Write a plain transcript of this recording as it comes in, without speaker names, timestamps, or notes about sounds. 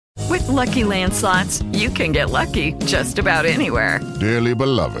Lucky Land Slots, you can get lucky just about anywhere. Dearly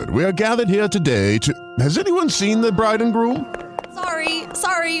beloved, we are gathered here today to... Has anyone seen the bride and groom?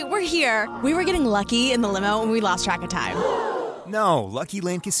 Sorry, we're here. We were getting lucky in the limo and we lost track of time. No, Lucky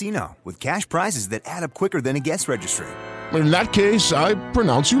Land Casino, with cash prizes that add up quicker than a guest registry. In that case, I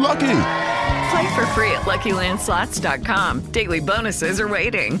pronounce you lucky. Play for free at LuckyLandSlots.com. Daily bonuses are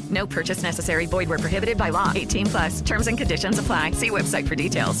waiting. No purchase necessary. Void where prohibited by law. 18+. Terms and conditions apply. See website for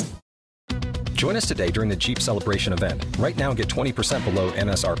details. Join us today during the Jeep Celebration event. Right now, get 20% below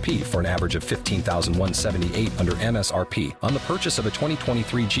MSRP for an average of $15,178 under MSRP on the purchase of a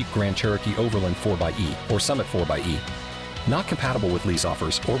 2023 Jeep Grand Cherokee Overland 4xE or Summit 4xE. Not compatible with lease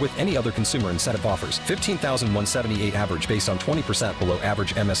offers or with any other consumer incentive offers. $15,178 average based on 20% below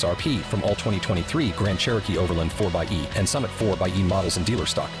average MSRP from all 2023 Grand Cherokee Overland 4xE and Summit 4xE models in dealer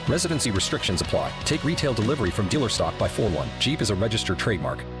stock. Residency restrictions apply. Take retail delivery from dealer stock by 4/1. Jeep is a registered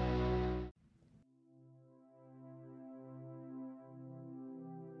trademark.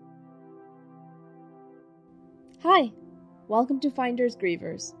 Hi, welcome to Finders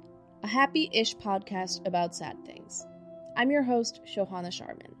Grievers, a happy-ish podcast about sad things. I'm your host, Shohana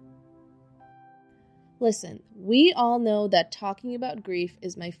Sharman. Listen, we all know that talking about grief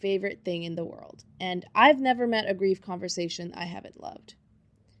is my favorite thing in the world, and I've never met a grief conversation I haven't loved.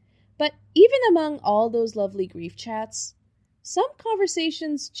 But even among all those lovely grief chats, some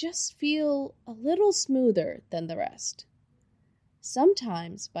conversations just feel a little smoother than the rest.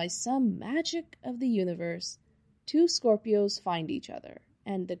 Sometimes, by some magic of the universe, two Scorpios find each other,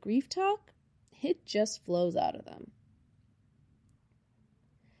 and the grief talk, it just flows out of them.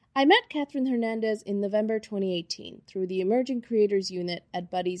 I met Catherine Hernandez in November 2018 through the Emerging Creators Unit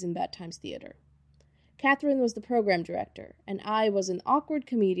at Buddies in Bad Times Theater. Catherine was the program director, and I was an awkward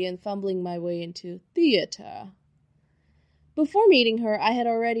comedian fumbling my way into theater. Before meeting her, I had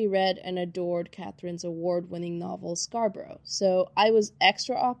already read and adored Catherine's award-winning novel Scarborough, so I was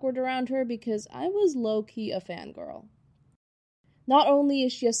extra awkward around her because I was low-key a fangirl. Not only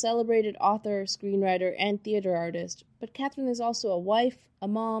is she a celebrated author, screenwriter, and theater artist, but Catherine is also a wife, a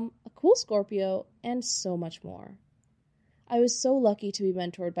mom, a cool Scorpio, and so much more. I was so lucky to be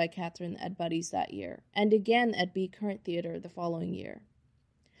mentored by Catherine at Buddies that year, and again at Be Current Theater the following year.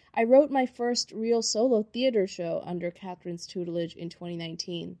 I wrote my first real solo theater show under Catherine's tutelage in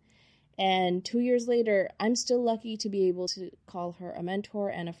 2019, and 2 years later, I'm still lucky to be able to call her a mentor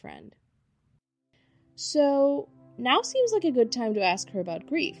and a friend. So, now seems like a good time to ask her about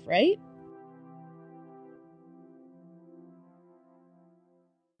grief, right?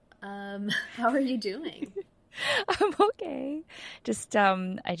 How are you doing? I'm okay.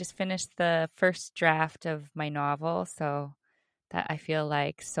 I just finished the first draft of my novel, so that I feel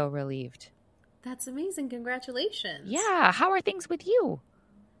like so relieved. That's amazing. Congratulations. Yeah. How are things with you?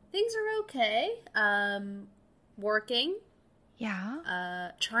 Things are okay. Working.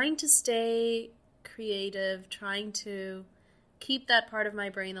 Yeah. Trying to stay creative, trying to keep that part of my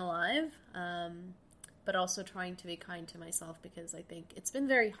brain alive, but also trying to be kind to myself because I think it's been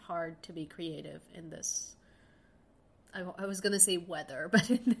very hard to be creative in this. I was going to say weather, but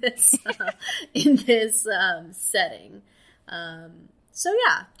in this setting. So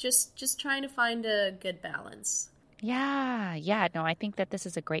yeah, just trying to find a good balance. Yeah. No, I think that this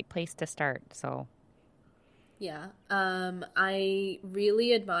is a great place to start. So. Yeah. I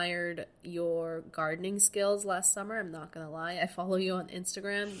really admired your gardening skills last summer. I'm not going to lie. I follow you on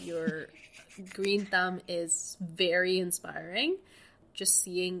Instagram. Your green thumb is very inspiring. Just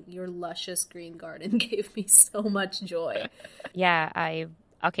seeing your luscious green garden gave me so much joy. Yeah,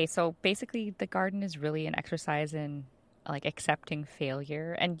 okay, so basically the garden is really an exercise in like accepting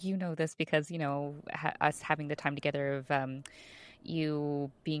failure. And you know this because, us having the time together of you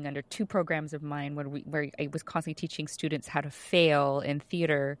being under two programs of mine where I was constantly teaching students how to fail in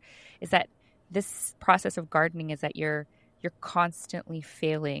theater, is that this process of gardening is that you're constantly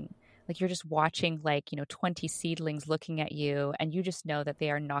failing. Like you're just watching 20 seedlings looking at you and you just know that they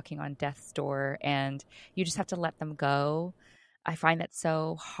are knocking on death's door and you just have to let them go. I find that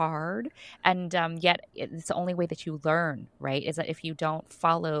so hard. And yet it's the only way that you learn, right? Is that if you don't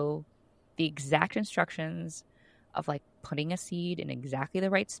follow the exact instructions of like putting a seed in exactly the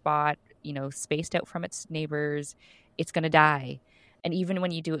right spot, spaced out from its neighbors, it's going to die. And even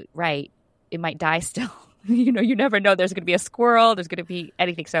when you do it right, it might die still. You never know. There's going to be a squirrel. There's going to be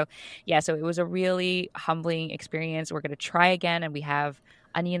anything. So it was a really humbling experience. We're going to try again. And we have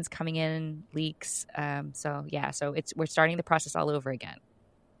onions coming in, leeks. So we're starting the process all over again.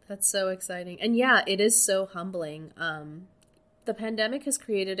 That's so exciting. And yeah, it is so humbling. The pandemic has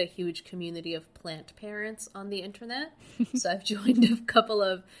created a huge community of plant parents on the internet. So I've joined a couple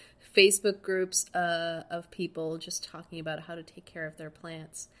of Facebook groups of people just talking about how to take care of their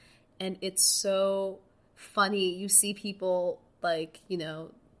plants. And it's so funny. You see people like, you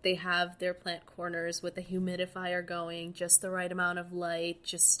know, they have their plant corners with the humidifier going, just the right amount of light,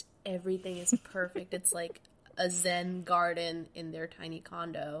 just everything is perfect. It's like a Zen garden in their tiny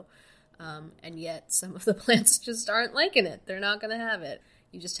condo. And yet some of the plants just aren't liking it. They're not going to have it.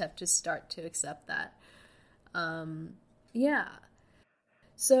 You just have to start to accept that. Yeah.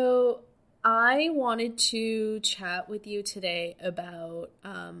 So I wanted to chat with you today about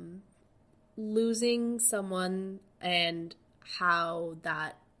losing someone and how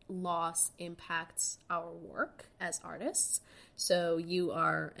that loss impacts our work as artists. So you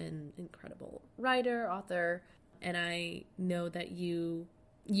are an incredible writer, author, and I know that you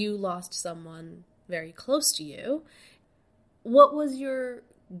lost someone very close to you. What was your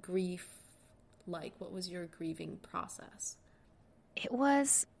grief like? What was your grieving process? It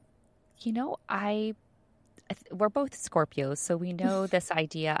was, you know, we're both Scorpios, so we know this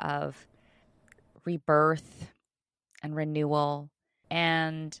idea of rebirth and renewal.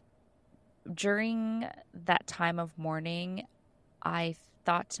 And during that time of mourning, I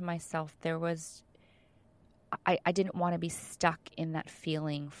thought to myself, I didn't want to be stuck in that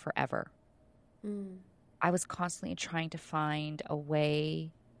feeling forever. I was constantly trying to find a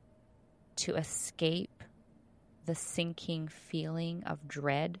way to escape the sinking feeling of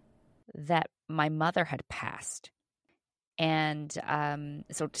dread that my mother had passed. And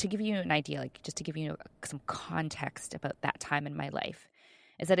so to give you an idea, like just to give you some context about that time in my life,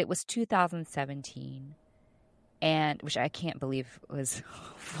 is that it was 2017, and which I can't believe was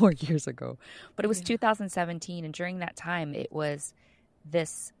 4 years ago, but it was 2017, and during that time, it was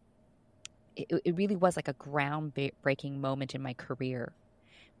this. It really was like a groundbreaking moment in my career,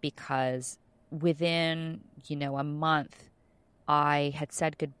 because within, you know, a month, I had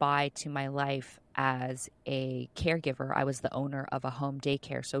said goodbye to my life as a caregiver. I was the owner of a home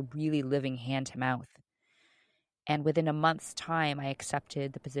daycare, so really living hand to mouth. And within a month's time, I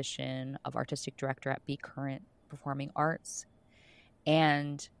accepted the position of artistic director at Be Current Performing Arts.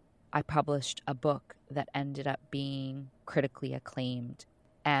 And I published a book that ended up being critically acclaimed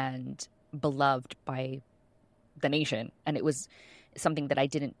and beloved by the nation. And it was something that I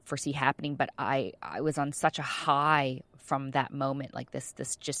didn't foresee happening, but I was on such a high from that moment, like this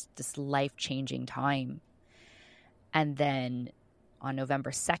life-changing time. And then on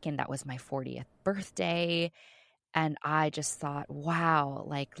November 2nd, that was my 40th birthday. And I just thought, wow,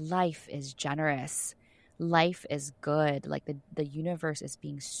 like life is generous. Life is good. Like the universe is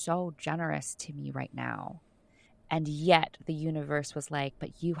being so generous to me right now. And yet the universe was like,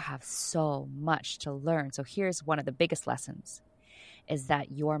 but you have so much to learn. So here's one of the biggest lessons, is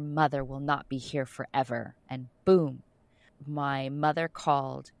that your mother will not be here forever. And boom, my mother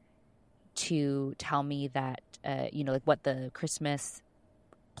called to tell me that, like what the Christmas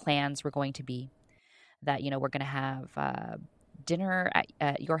plans were going to be, that, we're going to have dinner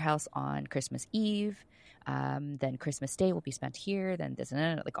at your house on Christmas Eve. Then Christmas Day will be spent here. Then this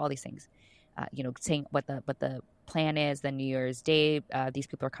and like all these things, saying what the plan is. Then New Year's Day, these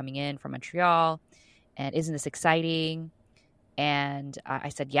people are coming in from Montreal, and isn't this exciting? And I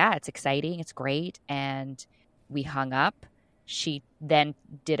said, yeah, it's exciting. It's great. And we hung up. She then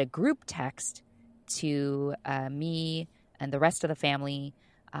did a group text to me and the rest of the family,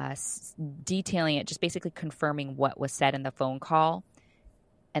 detailing it, just basically confirming what was said in the phone call.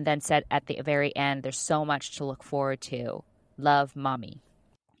 And then said at the very end, there's so much to look forward to. Love, Mommy.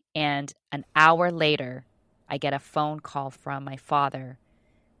 And an hour later, I get a phone call from my father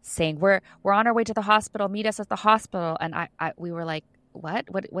saying, we're on our way to the hospital. Meet us at the hospital. And we were like,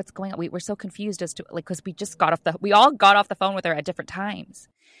 what's going on? We were so confused as to, like, because we all got off the phone with her at different times.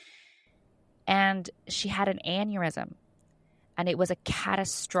 And she had an aneurysm, and it was a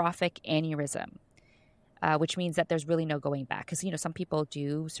catastrophic aneurysm, which means that there's really no going back. Because, some people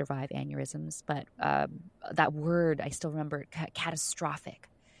do survive aneurysms, but that word, I still remember, catastrophic,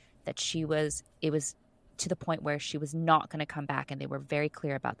 that it was to the point where she was not going to come back. And they were very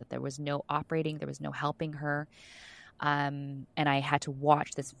clear about that. There was no operating. There was no helping her. And I had to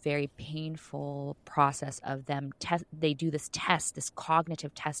watch this very painful process of them. They do this test, this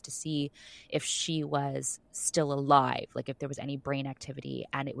cognitive test, to see if she was still alive, like if there was any brain activity.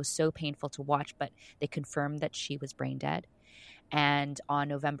 And it was so painful to watch, but they confirmed that she was brain dead. And on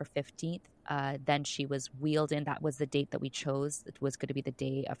November 15th, then she was wheeled in. That was the date that we chose. It was going to be the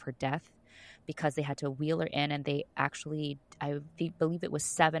day of her death, because they had to wheel her in, and they actually, I believe it was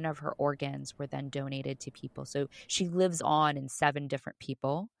 7 of her organs were then donated to people. So she lives on in 7 different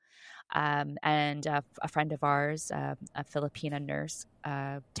people. And a friend of ours, a Filipina nurse,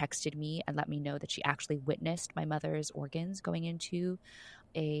 texted me and let me know that she actually witnessed my mother's organs going into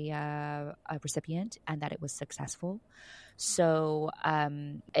a recipient and that it was successful. So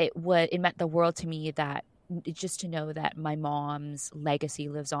it meant the world to me that just to know that my mom's legacy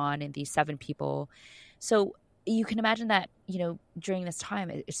lives on in these 7 people. So you can imagine that, during this time,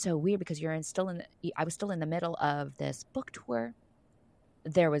 it's so weird because I was still in the middle of this book tour.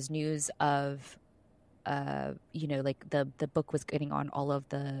 There was news of, like the book was getting on all of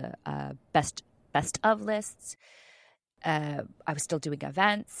the best of lists. I was still doing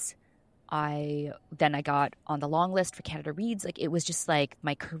events. I got on the long list for Canada Reads. Like, it was just like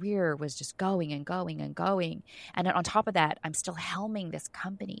my career was just going and going and going. And then on top of that, I'm still helming this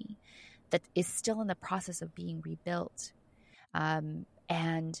company that is still in the process of being rebuilt. And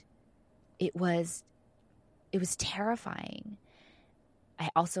it was terrifying. I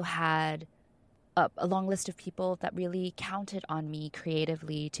also had a long list of people that really counted on me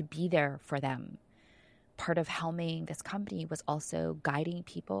creatively to be there for them. Part of helming this company was also guiding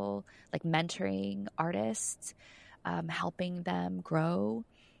people, like mentoring artists, helping them grow.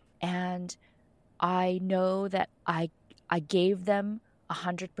 And I know that I gave them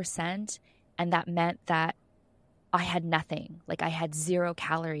 100%, and that meant that I had nothing. Like, I had 0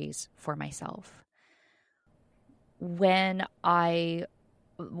 calories for myself. When I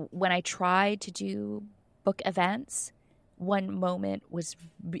tried to do book events, one moment was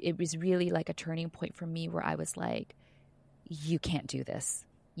really like a turning point for me where I was like, you can't do this.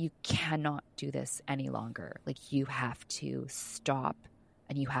 You cannot do this any longer. Like, you have to stop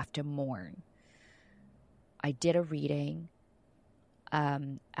and you have to mourn. I did a reading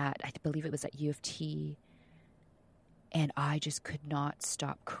I believe it was at U of T, and I just could not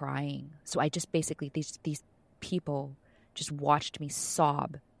stop crying. So I just basically, these people just watched me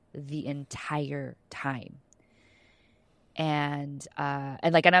sob the entire time. And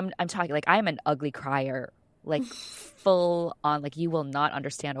I'm talking, like, I'm an ugly crier, like full on, like, you will not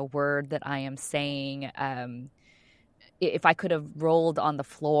understand a word that I am saying. If I could have rolled on the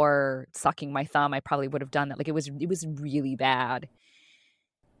floor sucking my thumb, I probably would have done that. Like, it was really bad.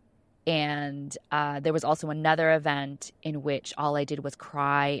 And there was also another event in which all I did was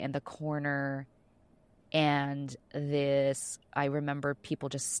cry in the corner. And I remember people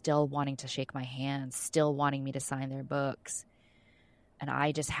just still wanting to shake my hand, still wanting me to sign their books. And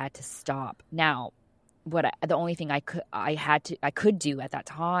I just had to stop. Now, the only thing I could do at that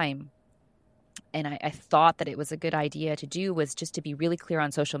time, and I thought that it was a good idea to do, was just to be really clear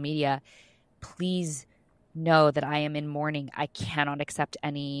on social media. Please know that I am in mourning. I cannot accept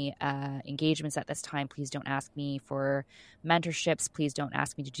any engagements at this time. Please don't ask me for mentorships. Please don't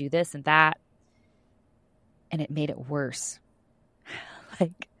ask me to do this and that. And it made it worse.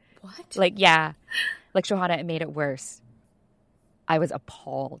 Like, what? Like, yeah. Like, Johanna, it made it worse. I was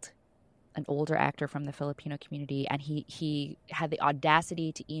appalled. An older actor from the Filipino community, and he had the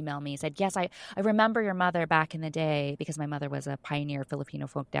audacity to email me and said, yes, I remember your mother back in the day, because my mother was a pioneer of Filipino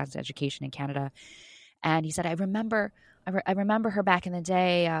folk dance education in Canada. And he said, I remember her back in the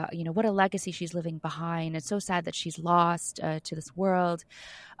day. What a legacy she's living behind. It's so sad that she's lost to this world.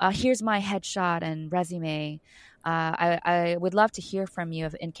 Here's my headshot and resume. I would love to hear from you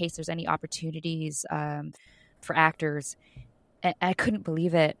in case there's any opportunities for actors. And I couldn't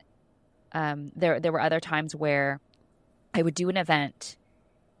believe it. There were other times where I would do an event,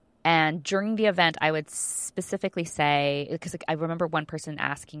 and during the event, I would specifically say, because I remember one person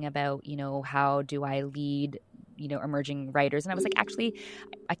asking about, how do I lead, emerging writers? And I was like, actually,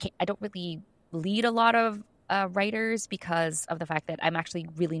 I don't really lead a lot of writers because of the fact that I'm actually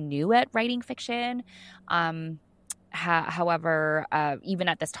really new at writing fiction. However, even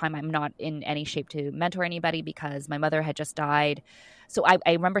at this time, I'm not in any shape to mentor anybody because my mother had just died. So I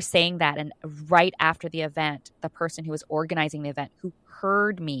remember saying that, and right after the event, the person who was organizing the event, who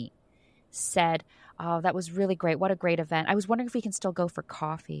heard me, said, oh, that was really great. What a great event. I was wondering if we can still go for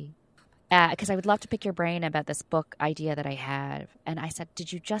coffee, because I would love to pick your brain about this book idea that I have. And I said,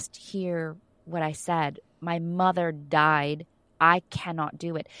 did you just hear what I said? My mother died. I cannot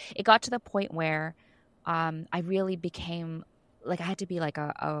do it. It got to the point where I really became, like, I had to be like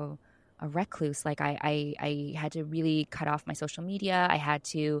a recluse. Like, I had to really cut off my social media. I had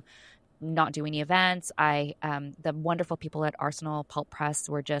to not do any events. The wonderful people at Arsenal Pulp Press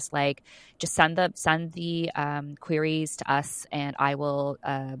were just like, just send the queries to us, and I will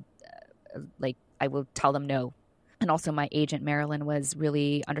I will tell them no. And also my agent Marilyn was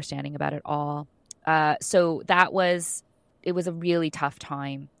really understanding about it all. So it was a really tough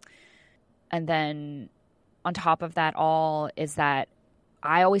time. And then on top of that all is that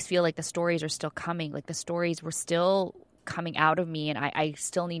I always feel like the stories are still coming. Like the stories were still coming out of me, and I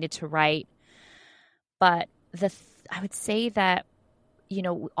still needed to write. But I would say that, you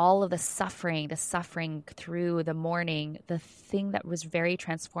know, all of the suffering through the mourning, the thing that was very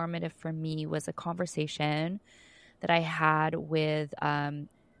transformative for me was a conversation that I had with,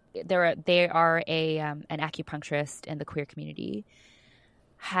 they are an acupuncturist in the queer community,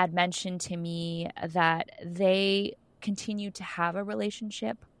 had mentioned to me that they continued to have a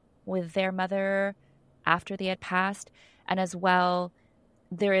relationship with their mother after they had passed. And as well,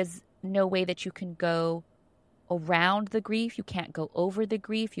 there is no way that you can go around the grief. You can't go over the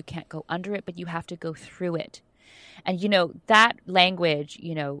grief. You can't go under it, but you have to go through it. And, you know, that language,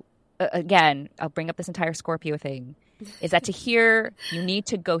 you know, again, I'll bring up this entire Scorpio thing, is that to hear you need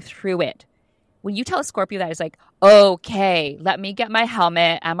to go through it. When you tell a Scorpio that, it's like, okay, let me get my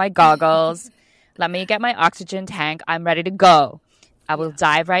helmet and my goggles. Let me get my oxygen tank. I'm ready to go. I will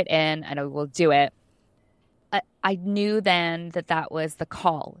dive right in and I will do it. I knew then that was the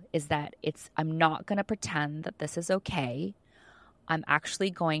call, is that I'm not going to pretend that this is okay. I'm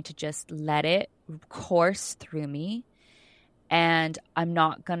actually going to just let it course through me. And I'm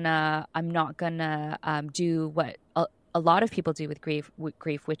not gonna do what a lot of people do with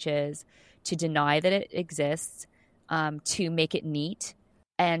grief, which is to deny that it exists, to make it neat.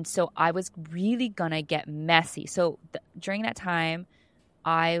 And so I was really gonna get messy. So during that time,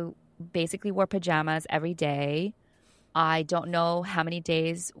 I basically wore pajamas every day. I don't know how many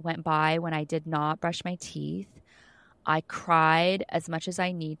days went by when I did not brush my teeth. I cried as much as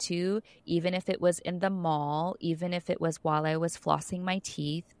I need to, even if it was in the mall, even if it was while I was flossing my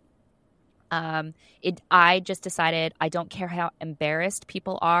teeth. I just decided I don't care how embarrassed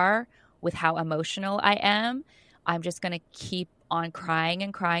people are with how emotional I am. I'm just going to keep on crying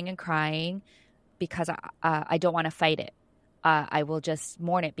and crying and crying because I don't want to fight it. I will just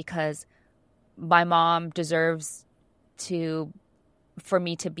mourn it because my mom deserves for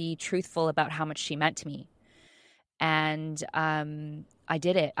me to be truthful about how much she meant to me. And I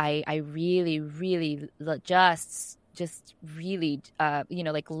did it. I really, really just really,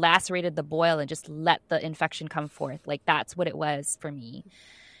 like lacerated the boil and just let the infection come forth. Like that's what it was for me.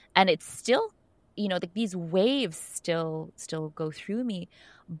 And it's still, these waves still go through me.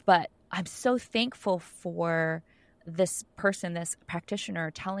 But I'm so thankful for this person, this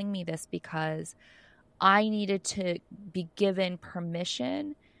practitioner telling me this, because I needed to be given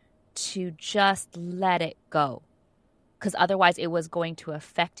permission to just let it go. Because otherwise it was going to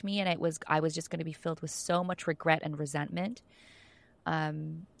affect me, and I was just going to be filled with so much regret and resentment.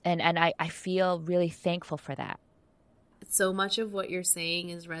 And I feel really thankful for that. So much of what you're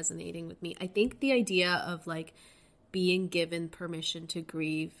saying is resonating with me. I think the idea of like being given permission to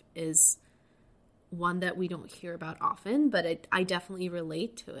grieve is one that we don't hear about often, but I definitely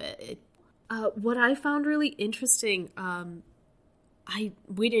relate to it. What I found really interesting,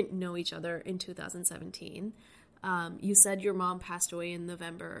 we didn't know each other in 2017. You said your mom passed away in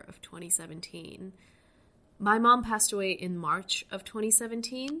November of 2017. My mom passed away in March of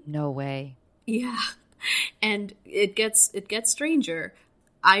 2017. No way. Yeah. And it gets stranger.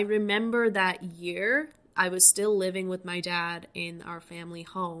 I remember that year I was still living with my dad in our family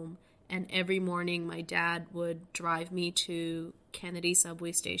home, and every morning my dad would drive me to Kennedy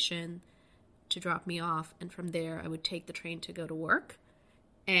subway station to drop me off, and from there I would take the train to go to work.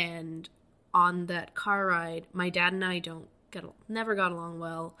 And on that car ride, my dad and I never got along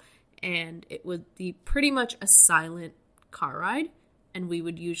well, and it would be pretty much a silent car ride, and we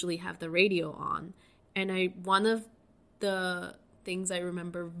would usually have the radio on. And one of the things I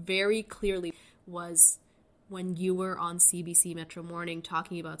remember very clearly was when you were on CBC Metro Morning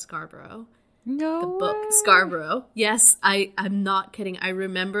talking about Scarborough. No the book way. Scarborough. Yes, I'm not kidding. I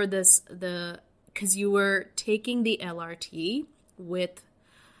remember this because you were taking the LRT with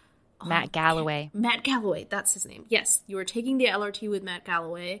Matt Galloway. Matt Galloway, that's his name. Yes, you were taking the LRT with Matt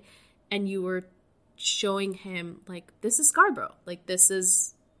Galloway, and you were showing him, like, this is Scarborough. Like, this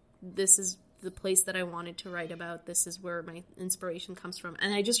is the place that I wanted to write about. This is where my inspiration comes from.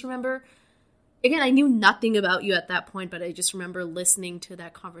 And I just remember, again, I knew nothing about you at that point, but I just remember listening to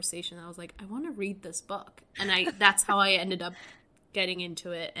that conversation. I was like, I want to read this book. And that's how I ended up getting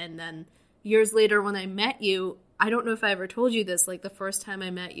into it. And then years later when I met you, I don't know if I ever told you this, like the first time I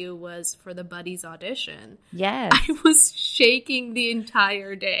met you was for the Buddies audition. Yes. I was shaking the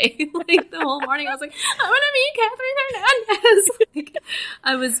entire day. Like the whole morning I was like, I want to meet Catherine Hernandez. Like,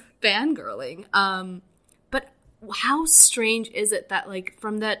 I was fangirling. But how strange is it that like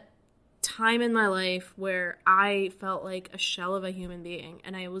from that time in my life where I felt like a shell of a human being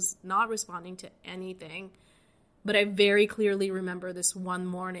and I was not responding to anything, But I very clearly remember this one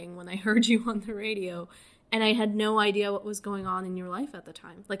morning when I heard you on the radio, and I had no idea what was going on in your life at the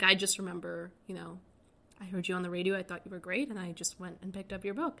time. Like, I just remember, I heard you on the radio, I thought you were great, and I just went and picked up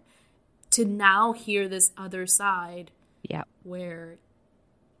your book. To now hear this other side, where,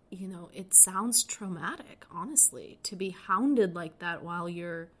 it sounds traumatic, honestly, to be hounded like that while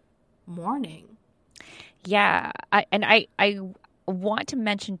you're mourning. Yeah, I want to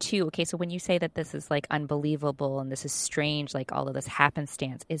mention too, okay, so when you say that this is like unbelievable and this is strange, like all of this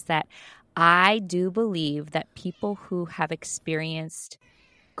happenstance, is that I do believe that people who have experienced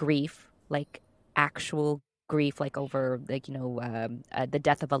grief, like actual grief, like over like, the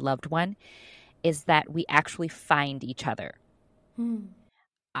death of a loved one, is that we actually find each other.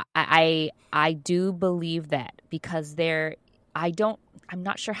 I do believe that, because I'm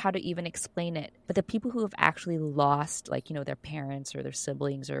not sure how to even explain it, but the people who have actually lost, like, their parents or their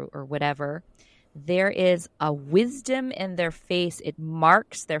siblings or whatever, there is a wisdom in their face. It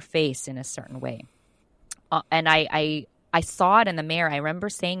marks their face in a certain way. And I saw it in the mirror. I remember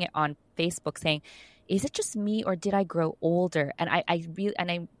saying it on Facebook, saying, is it just me or did I grow older? And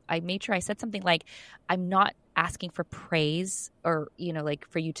I made sure I said something like, I'm not asking for praise or, like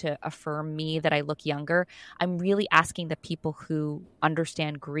for you to affirm me that I look younger. I'm really asking the people who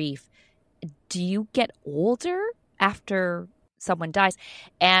understand grief, do you get older after someone dies?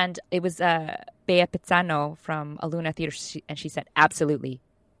 And it was Bea Pizzano from Aluna Theater, and she said, absolutely,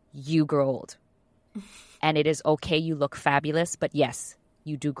 you grow old. And it is okay, you look fabulous, but yes,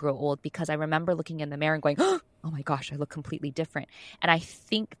 you do grow old. Because I remember looking in the mirror and going, oh my gosh, I look completely different. And I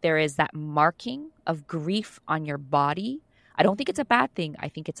think there is that marking of grief on your body. I don't think it's a bad thing. I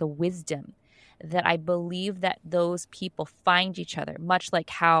think it's a wisdom that I believe that those people find each other, much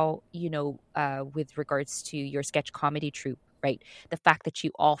like how, with regards to your sketch comedy troupe, right? The fact that you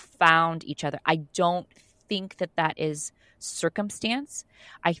all found each other. I don't think that is circumstance.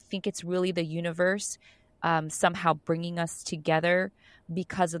 I think it's really the universe somehow bringing us together,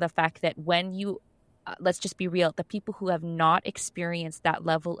 because of the fact that when you, let's just be real, the people who have not experienced that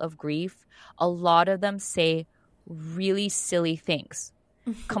level of grief, a lot of them say really silly things,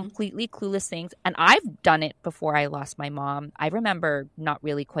 completely clueless things. And I've done it before I lost my mom. I remember not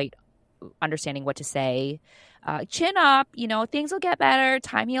really quite understanding what to say. Chin up, things will get better.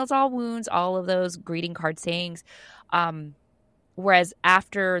 Time heals all wounds, all of those greeting card sayings. Whereas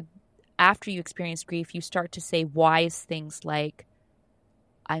after you experience grief, you start to say wise things like,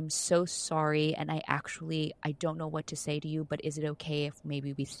 I'm so sorry, and I don't know what to say to you, but is it okay if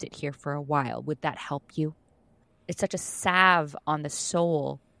maybe we sit here for a while? Would that help you? It's such a salve on the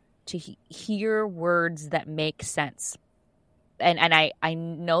soul to hear words that make sense. And I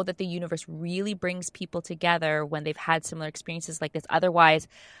know that the universe really brings people together when they've had similar experiences like this. Otherwise,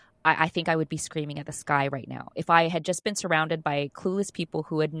 I think I would be screaming at the sky right now. If I had just been surrounded by clueless people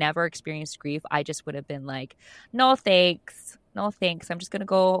who had never experienced grief, I just would have been like, no thanks. No thanks. I'm just going to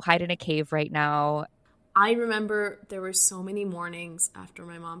go hide in a cave right now. I remember there were so many mornings after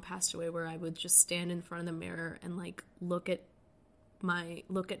my mom passed away where I would just stand in front of the mirror and like look at my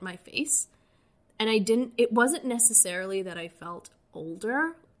face. And it wasn't necessarily that I felt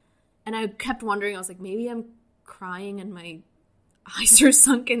older. And I kept wondering, I was like, maybe I'm crying and my eyes are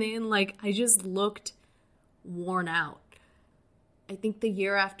sunken in. Like, I just looked worn out. I think the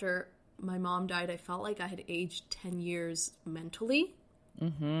year after my mom died, I felt like I had aged 10 years mentally.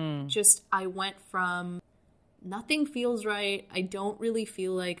 Mm-hmm. Just, I went from nothing feels right. I don't really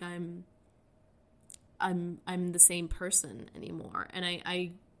feel like I'm the same person anymore. And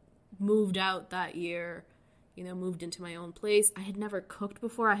I moved out that year, moved into my own place. I had never cooked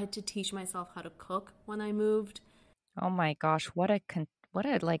before. I had to teach myself how to cook when I moved. Oh my gosh, what a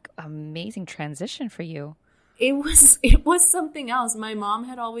like amazing transition for you. It was something else. My mom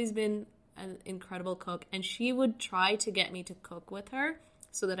had always been an incredible cook, and she would try to get me to cook with her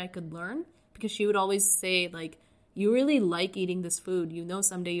so that I could learn, because she would always say, like, you really like eating this food.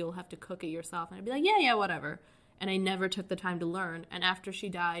 Someday you'll have to cook it yourself. And I'd be like, yeah, whatever. And I never took the time to learn. And after she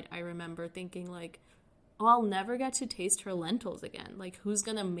died, I remember thinking, like, oh, I'll never get to taste her lentils again. Like, who's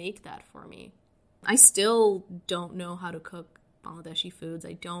going to make that for me? I still don't know how to cook Bangladeshi foods.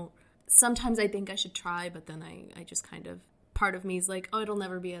 Sometimes I think I should try, but then I just kind of, part of me is like, oh, it'll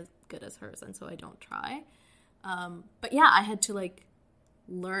never be as good as hers, and so I don't try. But yeah, I had to like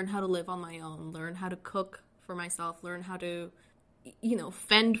learn how to live on my own, learn how to cook for myself, learn how to,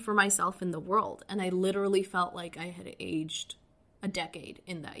 fend for myself in the world. And I literally felt like I had aged a decade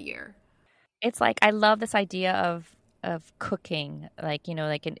in that year. It's like, I love this idea of cooking, like,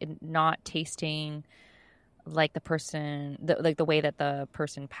 like in not tasting like the person, like the way that the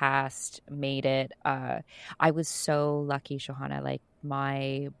person passed made it. I was so lucky, Shohana. Like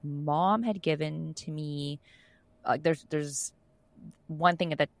my mom had given to me. There's one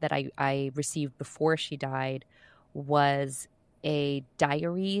thing that I received before she died was a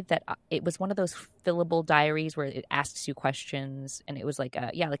diary that it was one of those fillable diaries where it asks you questions, and it was like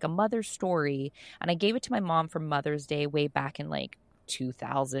a mother's story. And I gave it to my mom for Mother's Day way back in like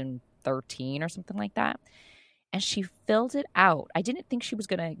 2013 or something like that. And she filled it out. I didn't think she was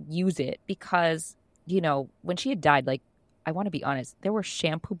going to use it because, when she had died, like, I want to be honest, there were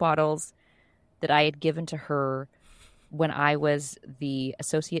shampoo bottles that I had given to her when I was the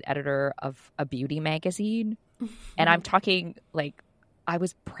associate editor of a beauty magazine. And I'm talking like I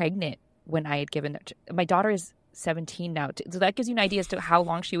was pregnant when I had given it. My daughter is 17 now. So that gives you an idea as to how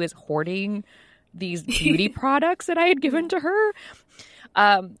long she was hoarding these beauty products that I had given to her.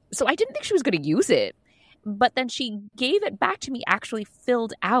 So I didn't think she was going to use it. But then she gave it back to me actually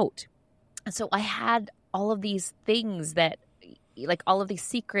filled out. And so I had all of these things that, like all of these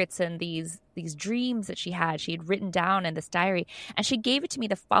secrets and these dreams that she had written down in this diary. And she gave it to me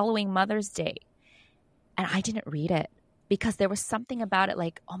the following Mother's Day. And I didn't read it because there was something about it,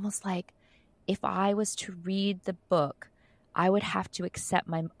 like almost like if I was to read the book, I would have to accept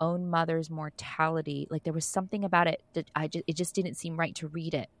my own mother's mortality. Like there was something about it that it just didn't seem right to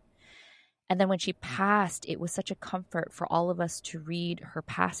read it. And then when she passed, it was such a comfort for all of us to read her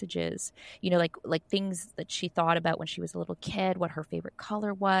passages, like things that she thought about when she was a little kid, what her favorite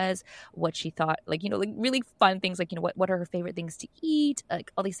color was, what she thought, like really fun things, like, what are her favorite things to eat, like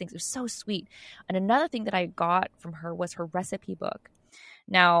all these things. It was so sweet. And another thing that I got from her was her recipe book.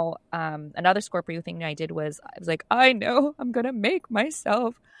 Now, another Scorpio thing I did was I was like, I know I'm going to make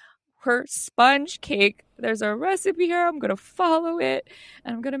myself her sponge cake. There's a recipe here. I'm going to follow it.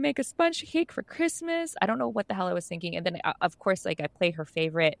 And I'm going to make a sponge cake for Christmas. I don't know what the hell I was thinking. And then, of course, like I play her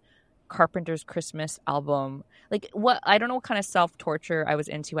favorite Carpenter's Christmas album. Like I don't know what kind of self-torture I was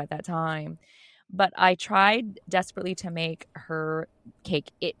into at that time. But I tried desperately to make her cake.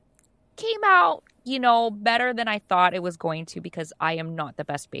 It came out, better than I thought it was going to because I am not the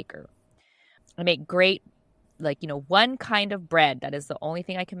best baker. I make great one kind of bread. That is the only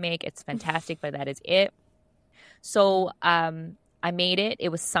thing I can make. It's fantastic, but that is it. So I made it. It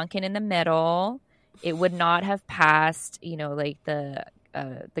was sunken in the middle. It would not have passed, like the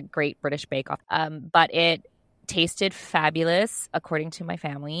Great British Bake Off. But it tasted fabulous, according to my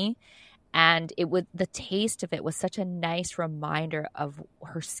family. And the taste of it was such a nice reminder of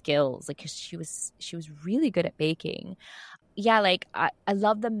her skills. Like, 'cause she was really good at baking. Yeah, like I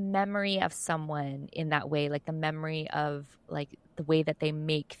love the memory of someone in that way, like the memory of like the way that they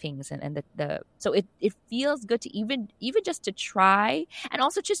make things and so it feels good to even just to try, and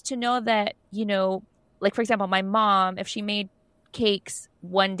also just to know that, like for example, my mom, if she made cakes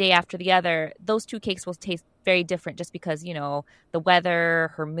one day after the other, those two cakes will taste very different just because, the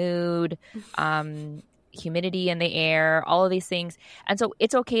weather, her mood, humidity in the air, all of these things. And so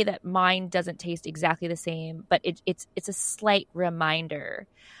it's okay that mine doesn't taste exactly the same, but it's a slight reminder.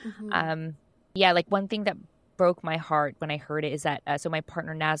 Mm-hmm. Like one thing that broke my heart when I heard it is that, so my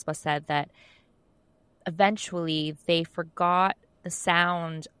partner Nazba said that eventually they forgot the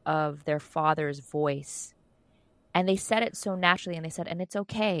sound of their father's voice. And they said it so naturally, and they said, and it's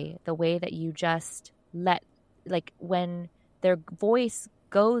okay, the way that you just let, like when their voice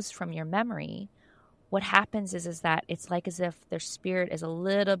goes from your memory, what happens is that it's like as if their spirit is a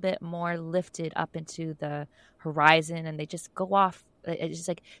little bit more lifted up into the horizon, and they just go off. It's just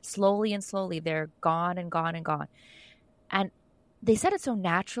like slowly and slowly they're gone and gone and gone. And they said it so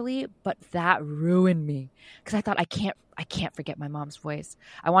naturally, but that ruined me because I thought I can't forget my mom's voice.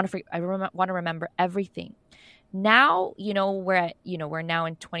 I want to remember everything. Now, we're now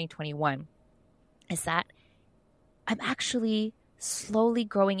in 2021. Is that I'm actually slowly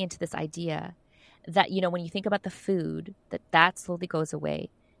growing into this idea that, when you think about the food, that slowly goes away.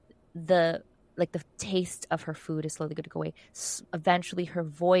 The taste of her food is slowly going to go away. Eventually her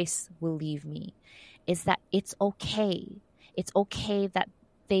voice will leave me. Is that it's okay. It's okay that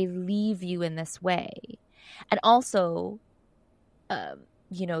they leave you in this way. And also,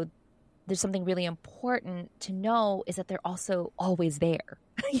 there's something really important to know is that they're also always there.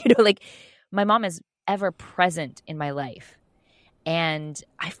 Like my mom is ever present in my life. And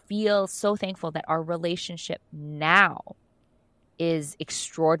I feel so thankful that our relationship now is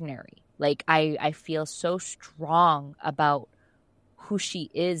extraordinary. Like I feel so strong about who she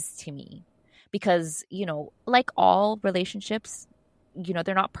is to me because, like all relationships,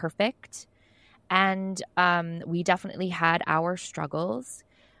 they're not perfect. And we definitely had our struggles.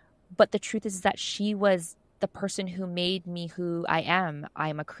 But the truth is that she was the person who made me who I am.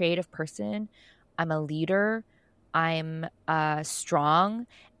 I'm a creative person. I'm a leader. I'm strong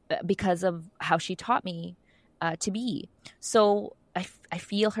because of how she taught me to be. So I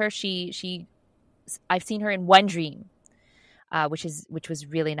feel her. I've seen her in one dream, which was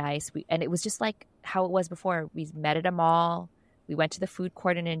really nice. And it was just like how it was before. We met at a mall. We went to the food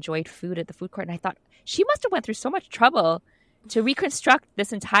court and enjoyed food at the food court. And I thought she must have went through so much trouble to reconstruct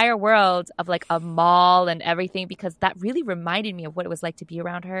this entire world of like a mall and everything, because that really reminded me of what it was like to be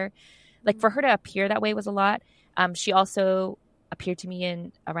around her. Like for her to appear that way was a lot. She also appeared to me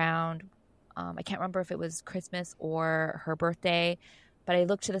in around, I can't remember if it was Christmas or her birthday, but I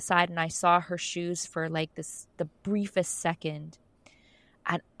looked to the side and I saw her shoes for like the briefest second.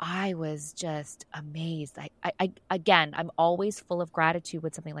 And I was just amazed. Again, I'm always full of gratitude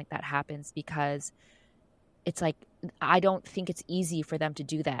when something like that happens, because it's like, I don't think it's easy for them to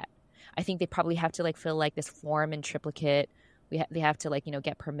do that. I think they probably have to like fill like this form in triplicate. They have to like,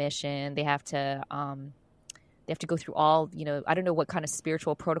 get permission. They have to go through all, I don't know what kind of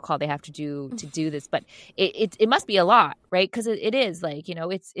spiritual protocol they have to do this, but it must be a lot, right? Because it is like,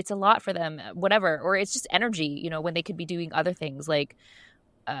 it's a lot for them, whatever, or it's just energy, when they could be doing other things. Like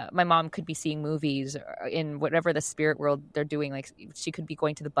my mom could be seeing movies in whatever the spirit world they're doing. Like she could be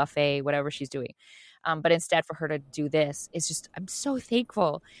going to the buffet, whatever she's doing. But instead for her to do this, it's just, I'm so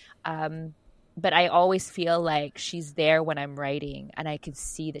thankful. But I always feel like she's there when I'm writing, and I can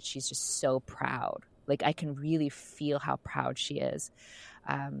see that she's just so proud. Like I can really feel how proud she is.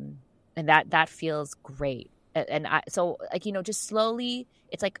 And that feels great. And so like, just slowly,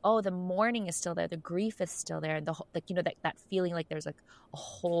 it's like, oh, the mourning is still there. The grief is still there. And that feeling like there's like a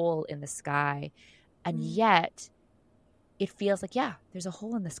hole in the sky. And yet it feels like, yeah, there's a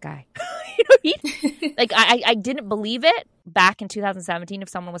hole in the sky. You know what I mean? Like I didn't believe it back in 2017 if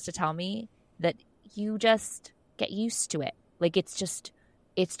someone was to tell me that you just get used to it. Like it's just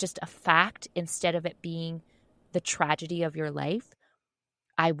a fact instead of it being the tragedy of your life.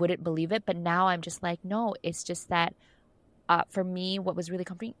 I wouldn't believe it. But now I'm just like, no, it's just that for me, what was really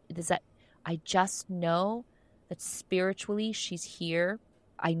comforting is that I just know that spiritually she's here.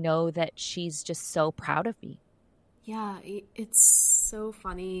 I know that she's just so proud of me. Yeah, it's so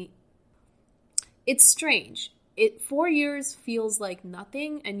funny. It's strange. 4 years feels like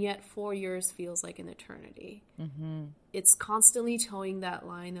nothing, and yet 4 years feels like an eternity. Mm-hmm. It's constantly towing that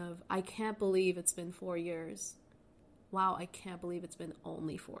line of, I can't believe it's been 4 years. Wow, I can't believe it's been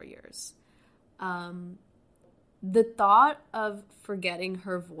only 4 years. The thought of forgetting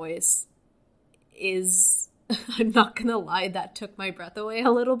her voice is, I'm not going to lie, that took my breath away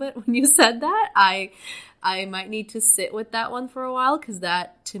a little bit when you said that. I might need to sit with that one for a while, because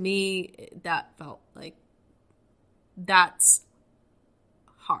that, to me, that felt like, that's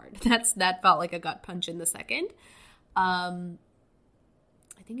hard. That felt like a gut punch in the second. I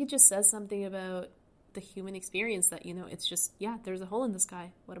think it just says something about the human experience that, it's just, yeah, there's a hole in the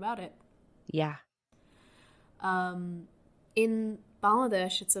sky. What about it? Yeah. In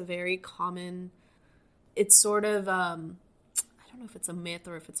Bangladesh, it's a very common, it's sort of, I don't know if it's a myth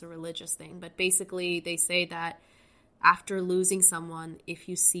or if it's a religious thing, but basically they say that after losing someone, if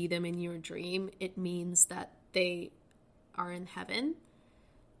you see them in your dream, it means that they are in heaven.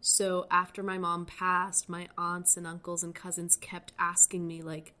 So after my mom passed, my aunts and uncles and cousins kept asking me,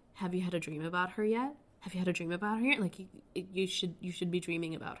 like, have you had a dream about her yet? Have you had a dream about her yet? Like, you should be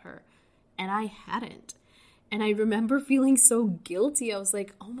dreaming about her. And I hadn't. And I remember feeling so guilty. I was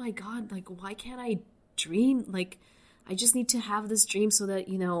like, oh my God, like, why can't I dream? Like, I just need to have this dream so that,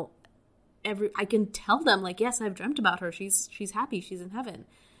 I can tell them, like, yes, I've dreamt about her. She's happy. She's in heaven.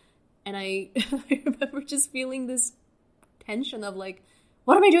 And I remember just feeling this tension of like,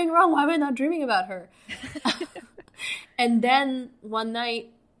 what am I doing wrong? Why am I not dreaming about her? And then one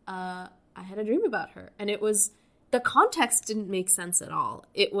night, I had a dream about her, and it was, the context didn't make sense at all.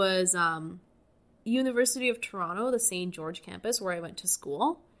 It was University of Toronto, the St. George campus where I went to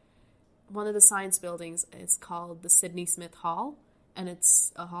school. One of the science buildings is called the Sidney Smith Hall, and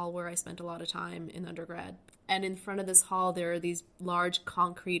it's a hall where I spent a lot of time in undergrad. And in front of this hall, there are these large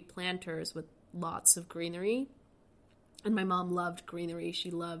concrete planters with lots of greenery. And my mom loved greenery.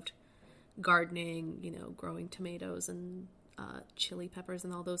 She loved gardening, growing tomatoes and chili peppers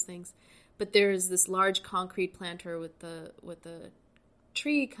and all those things. But there's this large concrete planter with the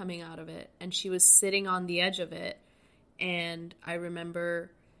tree coming out of it, and she was sitting on the edge of it. And I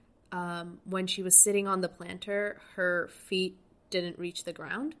remember when she was sitting on the planter, her feet didn't reach the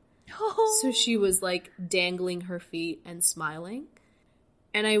ground. Oh. So she was like dangling her feet and smiling.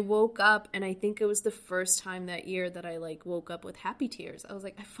 And I woke up, and I think it was the first time that year that I like woke up with happy tears. I was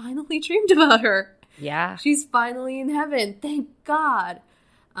like, I finally dreamed about her. Yeah. She's finally in heaven. Thank God.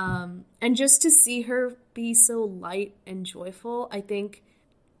 And just to see her be so light and joyful, I think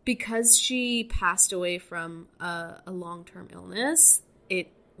because she passed away from a long-term illness,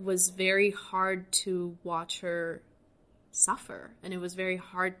 it was very hard to watch her suffer. And it was very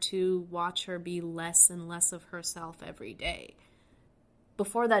hard to watch her be less and less of herself every day.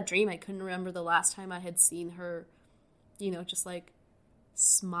 Before that dream, I couldn't remember the last time I had seen her, just like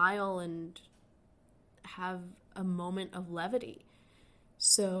smile and have a moment of levity.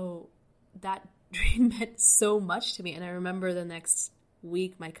 So that dream meant so much to me. And I remember the next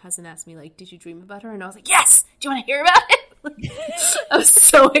week, my cousin asked me, like, did you dream about her? And I was like, yes! Do you want to hear about it? I was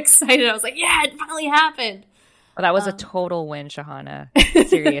so excited. I was like, yeah, it finally happened. Well, that was a total win, Shahana.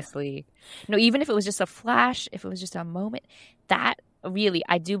 Seriously. Even if it was just a flash, if it was just a moment, that really,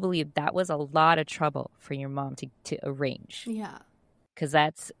 I do believe that was a lot of trouble for your mom to arrange. Yeah. Because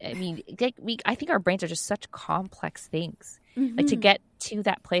that's, I think our brains are just such complex things. Mm-hmm. Like to get to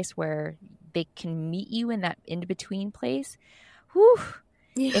that place where they can meet you in that in-between place, whew,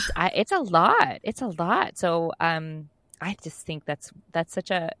 yeah. It's a lot. It's a lot. So I just think that's such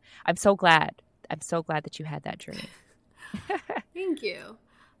a, I'm so glad that you had that dream. Thank you.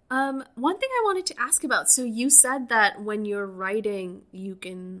 One thing I wanted to ask about, so you said that when you're writing, you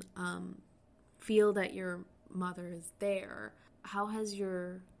can feel that your mother is there. How has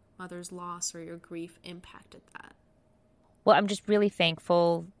your mother's loss or your grief impacted that? Well, I'm just really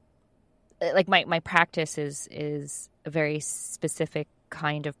thankful. Like my practice is a very specific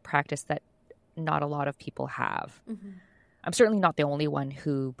kind of practice that not a lot of people have. Mm-hmm. I'm certainly not the only one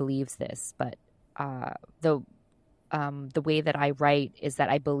who believes this, but the way that I write is that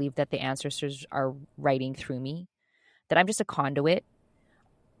I believe that the ancestors are writing through me, that I'm just a conduit.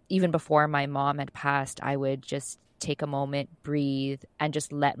 Even before my mom had passed, I would just take a moment, breathe, and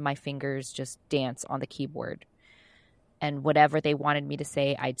just let my fingers just dance on the keyboard. And whatever they wanted me to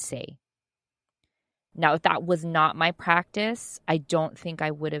say, I'd say. Now, if that was not my practice, I don't think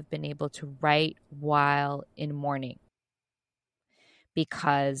I would have been able to write while in mourning.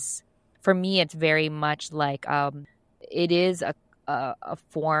 Because for me, it's very much like it is a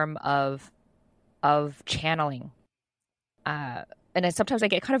form of channeling. And sometimes I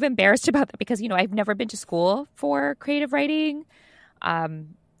get kind of embarrassed about that because, I've never been to school for creative writing.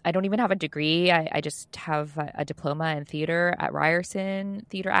 I don't even have a degree. I just have a diploma in theater at Ryerson,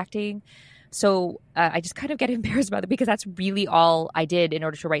 theater acting. So I just kind of get embarrassed about it because that's really all I did in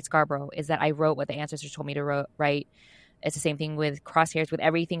order to write Scarborough, is that I wrote what the ancestors told me to write. It's the same thing with Crosshairs, with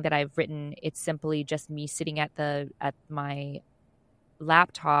everything that I've written. It's simply just me sitting at my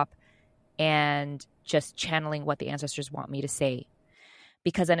laptop and just channeling what the ancestors want me to say.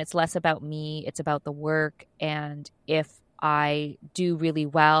 Because then it's less about me, it's about the work. And if I do really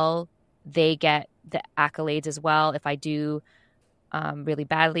well, they get the accolades as well. If I do really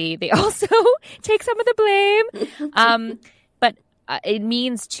badly, they also take some of the blame. But it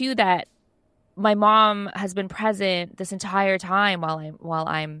means too that my mom has been present this entire time while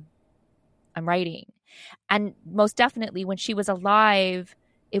I'm writing. And most definitely when she was alive,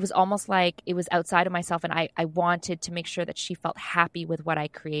 it was almost like it was outside of myself, and I wanted to make sure that she felt happy with what I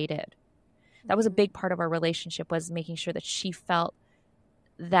created. That was a big part of our relationship, was making sure that she felt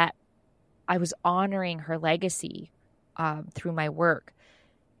that I was honoring her legacy through my work.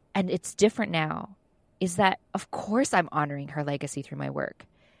 And it's different now, is that of course I'm honoring her legacy through my work.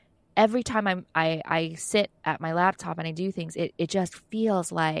 Every time I sit at my laptop and I do things, it just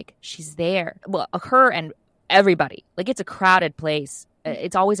feels like she's there. Well, her and everybody. Like, it's a crowded place.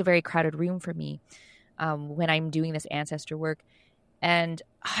 It's always a very crowded room for me when I'm doing this ancestor work. And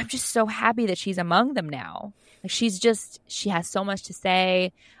I'm just so happy that she's among them now. Like, she has so much to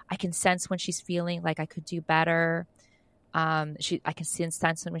say. I can sense when she's feeling like I could do better. I can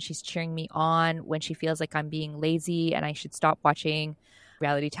sense when she's cheering me on, when she feels like I'm being lazy and I should stop watching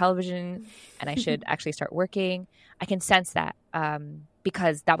reality television and I should actually start working. I can sense that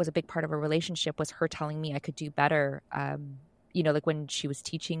because that was a big part of our relationship, was her telling me I could do better. Like when she was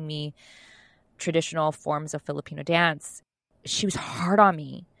teaching me traditional forms of Filipino dance, she was hard on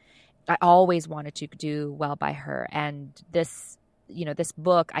me. I always wanted to do well by her. And this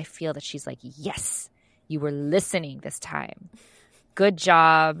book, I feel that she's like, yes, you were listening this time. Good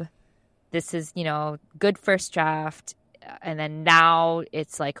job. This is, good first draft. And then now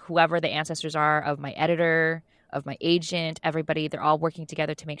it's like whoever the ancestors are of my editor, of my agent, everybody, they're all working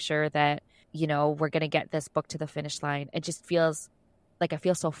together to make sure that, we're going to get this book to the finish line. It just feels like I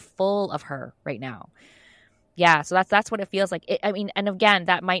feel so full of her right now. Yeah, so that's what it feels like. I mean, and again,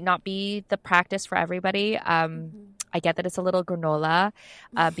 that might not be the practice for everybody. I get that it's a little granola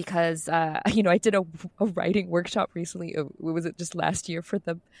because, I did a writing workshop recently. Was it just last year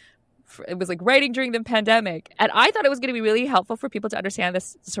it was like writing during the pandemic. And I thought it was going to be really helpful for people to understand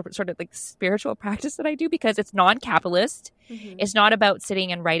this sort of like spiritual practice that I do, because it's non-capitalist. Mm-hmm. It's not about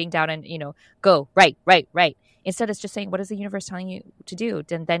sitting and writing down and, go, write. Instead, it's just saying, what is the universe telling you to do?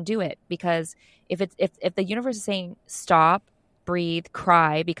 Then do it. Because if the universe is saying stop, breathe,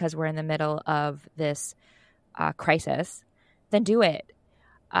 cry because we're in the middle of this crisis, then do it.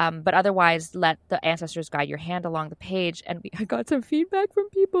 But otherwise, let the ancestors guide your hand along the page. And I got some feedback from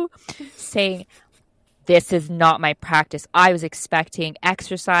people saying, this is not my practice. I was expecting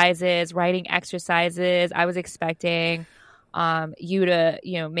exercises, writing exercises. I was expecting you to,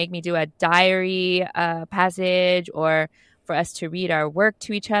 make me do a diary passage, or for us to read our work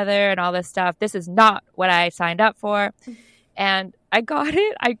to each other and all this stuff. This is not what I signed up for. And I got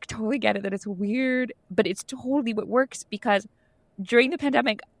it. I totally get it that it's weird, but it's totally what works, because during the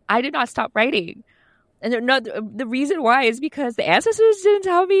pandemic, I did not stop writing. And the reason why is because the ancestors didn't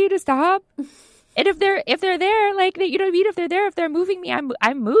tell me to stop. And if they're there, like, you know what I mean? If they're moving me,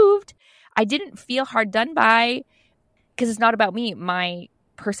 I'm moved. I didn't feel hard done by, because it's not about me. My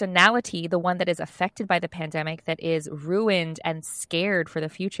personality, the one that is affected by the pandemic, that is ruined and scared for the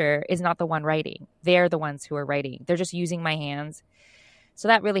future, is not the one writing. They're the ones who are writing. They're just using my hands. So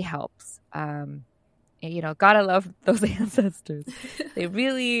that really helps. Gotta love those ancestors. They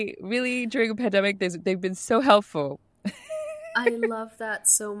really, really, during a pandemic, they've been so helpful. I love that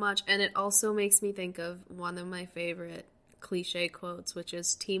so much. And it also makes me think of one of my favorite cliche quotes, which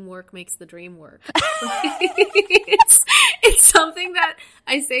is teamwork makes the dream work. It's something that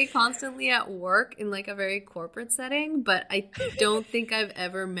I say constantly at work in like a very corporate setting, but I don't think I've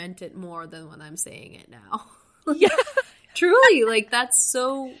ever meant it more than when I'm saying it now. Yeah. Truly, like, that's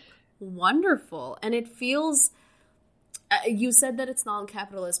so wonderful. And it feels, you said that it's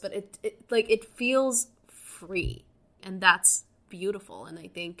non-capitalist, but it feels free, and that's beautiful. And I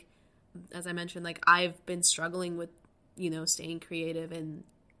think, as I mentioned, like, I've been struggling with staying creative in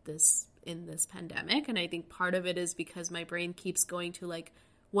this pandemic, and I think part of it is because my brain keeps going to, like,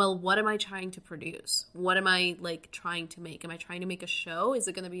 well, what am I trying to produce? What am I, like, trying to make? Am I trying to make a show? Is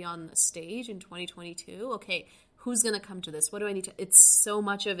it going to be on the stage in 2022? Okay, who's going to come to this? What do I need to... It's so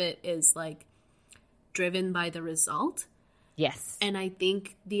much of it is, like, driven by the result. Yes. And I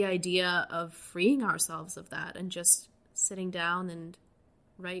think the idea of freeing ourselves of that and just sitting down and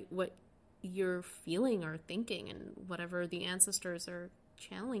write what you're feeling or thinking, and whatever the ancestors are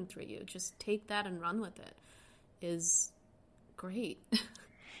channeling through you, just take that and run with it, is great.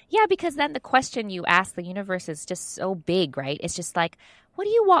 Yeah, because then the question you ask the universe is just so big, right? It's just like, what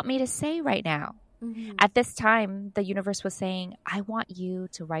do you want me to say right now? Mm-hmm. At this time, the universe was saying, I want you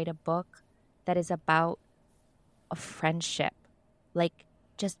to write a book that is about a friendship, like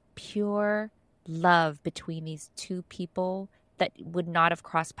just pure love between these two people that would not have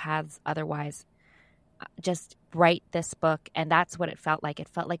crossed paths otherwise. Just write this book. And that's what it felt like. It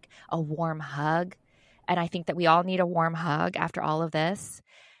felt like a warm hug. And I think that we all need a warm hug after all of this.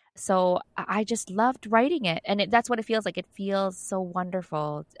 So I just loved writing it. And that's what it feels like. It feels so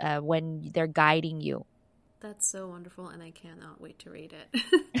wonderful when they're guiding you. That's so wonderful. And I cannot wait to read it.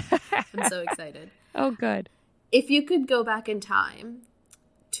 I'm so excited. Oh, good. If you could go back in time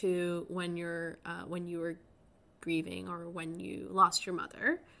to when you were grieving, or when you lost your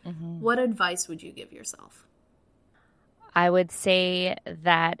mother, mm-hmm. what advice would you give yourself? I would say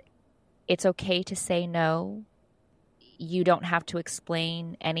that it's okay to say no. You don't have to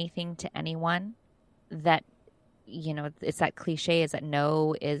explain anything to anyone. That, it's that cliche, is that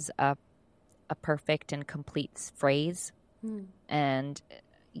no is a perfect and complete phrase. And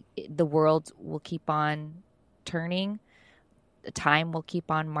the world will keep on turning. The time will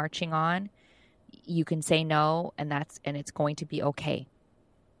keep on marching on. You can say no, and it's going to be okay.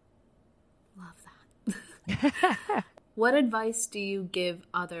 Love that. What advice do you give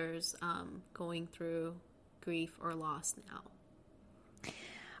others going through grief or loss now?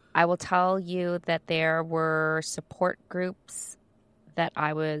 I will tell you that there were support groups that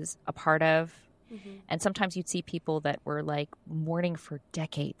I was a part of. Mm-hmm. And sometimes you'd see people that were like mourning for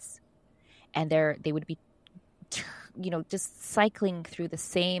decades, and they would be just cycling through the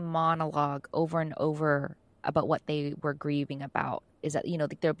same monologue over and over about what they were grieving about. Is that,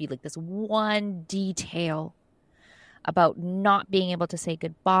 there'll be like this one detail about not being able to say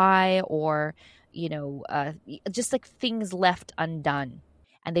goodbye, or, just like things left undone.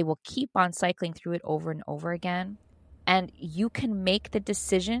 And they will keep on cycling through it over and over again. And you can make the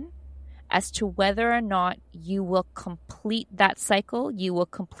decision as to whether or not you will complete that cycle, you will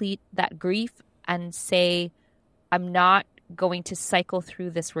complete that grief and say, I'm not going to cycle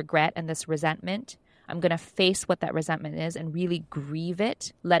through this regret and this resentment. I'm going to face what that resentment is and really grieve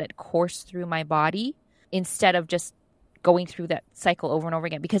it, let it course through my body instead of just going through that cycle over and over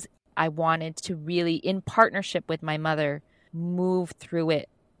again, because I wanted to really, in partnership with my mother, move through it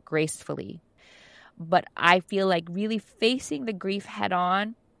gracefully. But I feel like really facing the grief head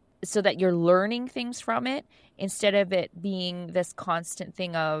on so that you're learning things from it instead of it being this constant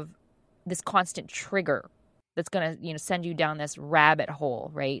thing of this constant trigger that's going to, send you down this rabbit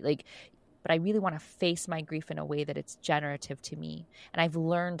hole, right? But I really want to face my grief in a way that it's generative to me. And I've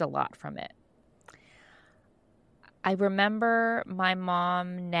learned a lot from it. I remember my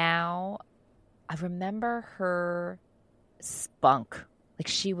mom now. I remember her spunk.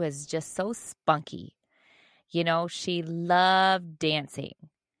 She was just so spunky. She loved dancing.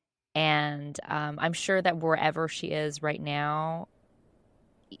 And I'm sure that wherever she is right now,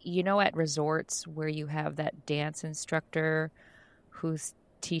 at resorts where you have that dance instructor who's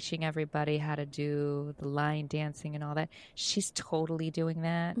teaching everybody how to do the line dancing and all that, she's totally doing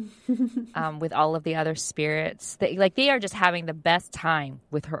that with all of the other spirits. They are just having the best time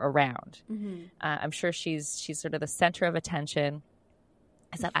with her around. Mm-hmm. I'm sure she's sort of the center of attention.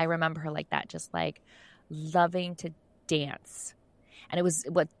 Is that I remember her like that, just loving to dance. And it was,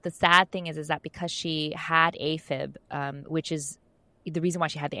 what the sad thing is that because she had AFib, which is the reason why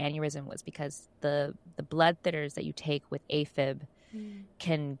she had the aneurysm, was because the blood thinners that you take with AFib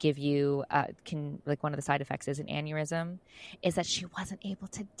can give you, one of the side effects is an aneurysm, is that she wasn't able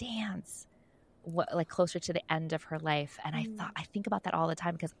to dance closer to the end of her life. And I think about that all the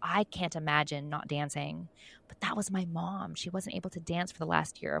time because I can't imagine not dancing. But that was my mom. She wasn't able to dance for the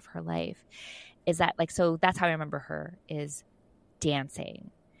last year of her life. Is that so that's how I remember her, is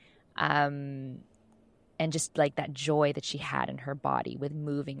dancing. And just that joy that she had in her body with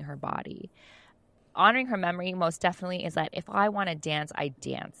moving her body. Honoring her memory most definitely is that if I want to dance, I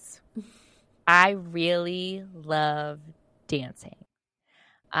dance. I really love dancing.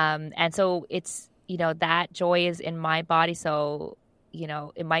 And so it's, that joy is in my body. So,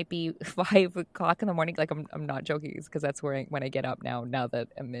 it might be 5 o'clock in the morning. I'm not joking, because that's when I get up now that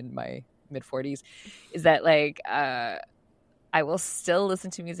I'm in my mid 40s, is that I will still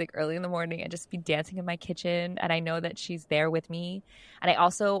listen to music early in the morning and just be dancing in my kitchen. And I know that she's there with me. And I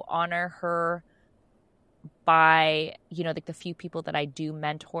also honor her by, the few people that I do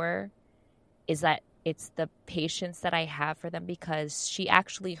mentor, is that it's the patience that I have for them, because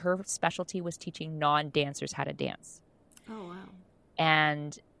her specialty was teaching non-dancers how to dance. Oh, wow.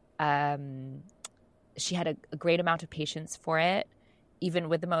 And she had a great amount of patience for it, even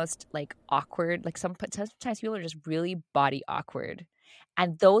with the most awkward, sometimes people are just really body awkward.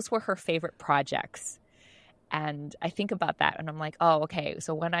 And those were her favorite projects. And I think about that and I'm like, oh, okay.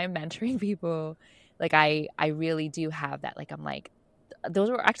 So when I'm mentoring people, I really do have that. Those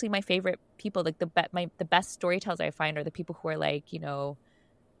were actually my favorite people. The best storytellers I find are the people who are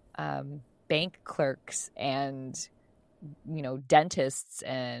bank clerks and, dentists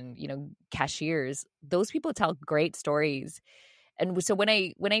and, cashiers. Those people tell great stories. And so when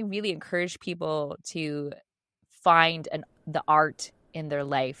I really encourage people to find the art in their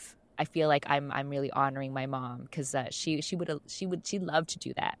life, I feel like I'm really honoring my mom, because she loved to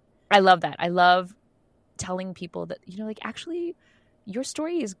do that. I love that. I love telling people that, actually your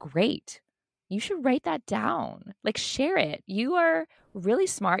story is great. You should write that down. Share it. You are really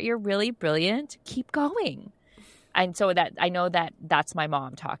smart. You're really brilliant. Keep going. And so that I know that that's my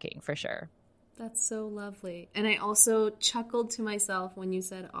mom talking for sure. That's so lovely. And I also chuckled to myself when you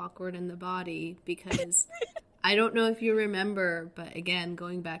said awkward in the body, because I don't know if you remember, but again,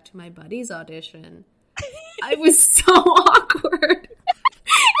 going back to my buddy's audition, I was so awkward.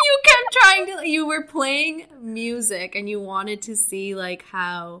 You kept trying to, you were playing music and you wanted to see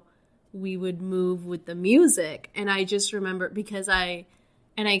how we would move with the music. And I just remember, because I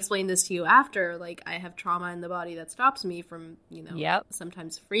explained this to you after, I have trauma in the body that stops me from,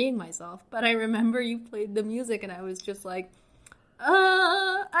 sometimes freeing myself. But I remember you played the music and I was just I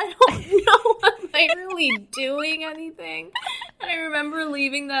don't know, am I really doing anything? And I remember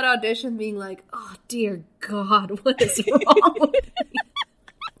leaving that audition being oh dear God, what is wrong with me?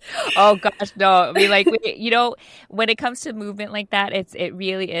 Oh gosh, no. I mean, when it comes to movement like that, it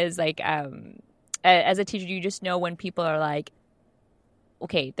really is as a teacher, you just know when people are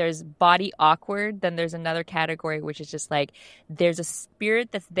okay, there's body awkward, then there's another category, which is just there's a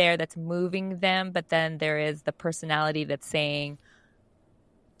spirit that's there that's moving them, but then there is the personality that's saying,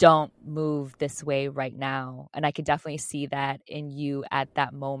 don't move this way right now. And I could definitely see that in you at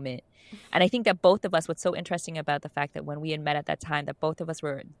that moment. And I think that both of us, what's so interesting about the fact that when we had met at that time, that both of us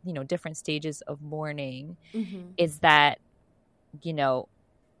were, different stages of mourning, is that,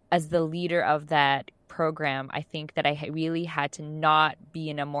 as the leader of that program, I think that I really had to not be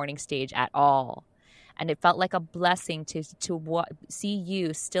in a mourning stage at all. And it felt like a blessing to see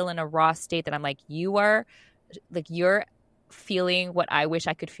you still in a raw state that I'm like, you're feeling what I wish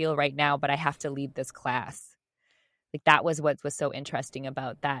I could feel right now, but I have to lead this class. Like that was what was so interesting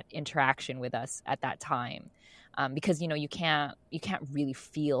about that interaction with us at that time. Because, you can't really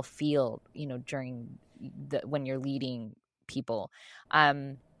feel, during when you're leading people.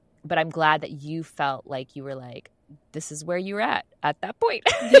 But I'm glad that you felt like you were like, this is where you're at that point.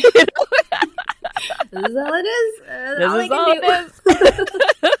 This is all it is. This is all it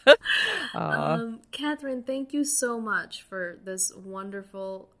is. Catherine, thank you so much for this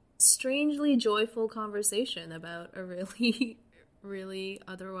wonderful, strangely joyful conversation about a really, really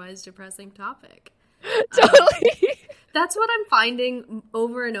otherwise depressing topic. Totally. That's what I'm finding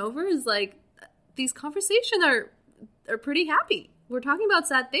over and over is like these conversations are pretty happy. We're talking about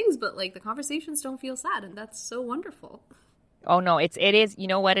sad things, but like the conversations don't feel sad, and that's so wonderful. Oh no, it is. You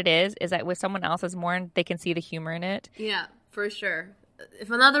know what it is that when someone else is mourned, they can see the humor in it. Yeah, for sure. If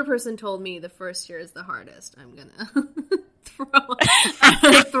another person told me the first year is the hardest, I'm gonna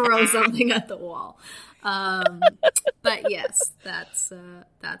throw something at the wall. But yes, that's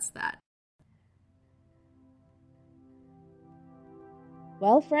that.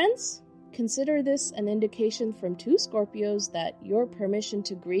 Well, friends, consider this an indication from two Scorpios that your permission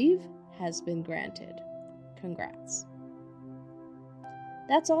to grieve has been granted. Congrats.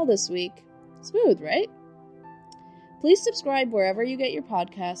 That's all this week. Smooth, right? Please subscribe wherever you get your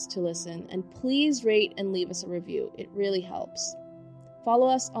podcasts to listen, and please rate and leave us a review. It really helps. Follow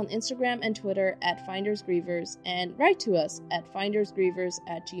us on Instagram and Twitter at FindersGrievers, and write to us at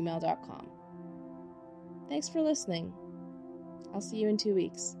findersgrievers@gmail.com. Thanks for listening. I'll see you in 2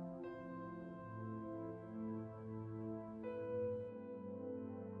 weeks.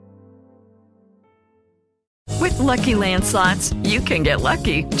 With Lucky Land Slots, you can get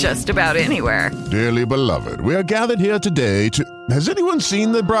lucky just about anywhere. Dearly beloved, we are gathered here today to... Has anyone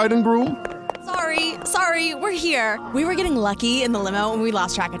seen the bride and groom? Sorry, we're here. We were getting lucky in the limo and we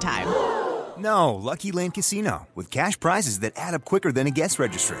lost track of time. No, Lucky Land Casino, with cash prizes that add up quicker than a guest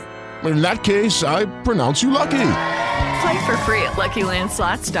registry. In that case, I pronounce you lucky. Play for free at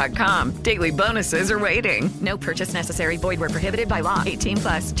LuckyLandSlots.com. Daily bonuses are waiting. No purchase necessary. Void where prohibited by law.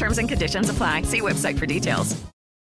 18+. Terms and conditions apply. See website for details.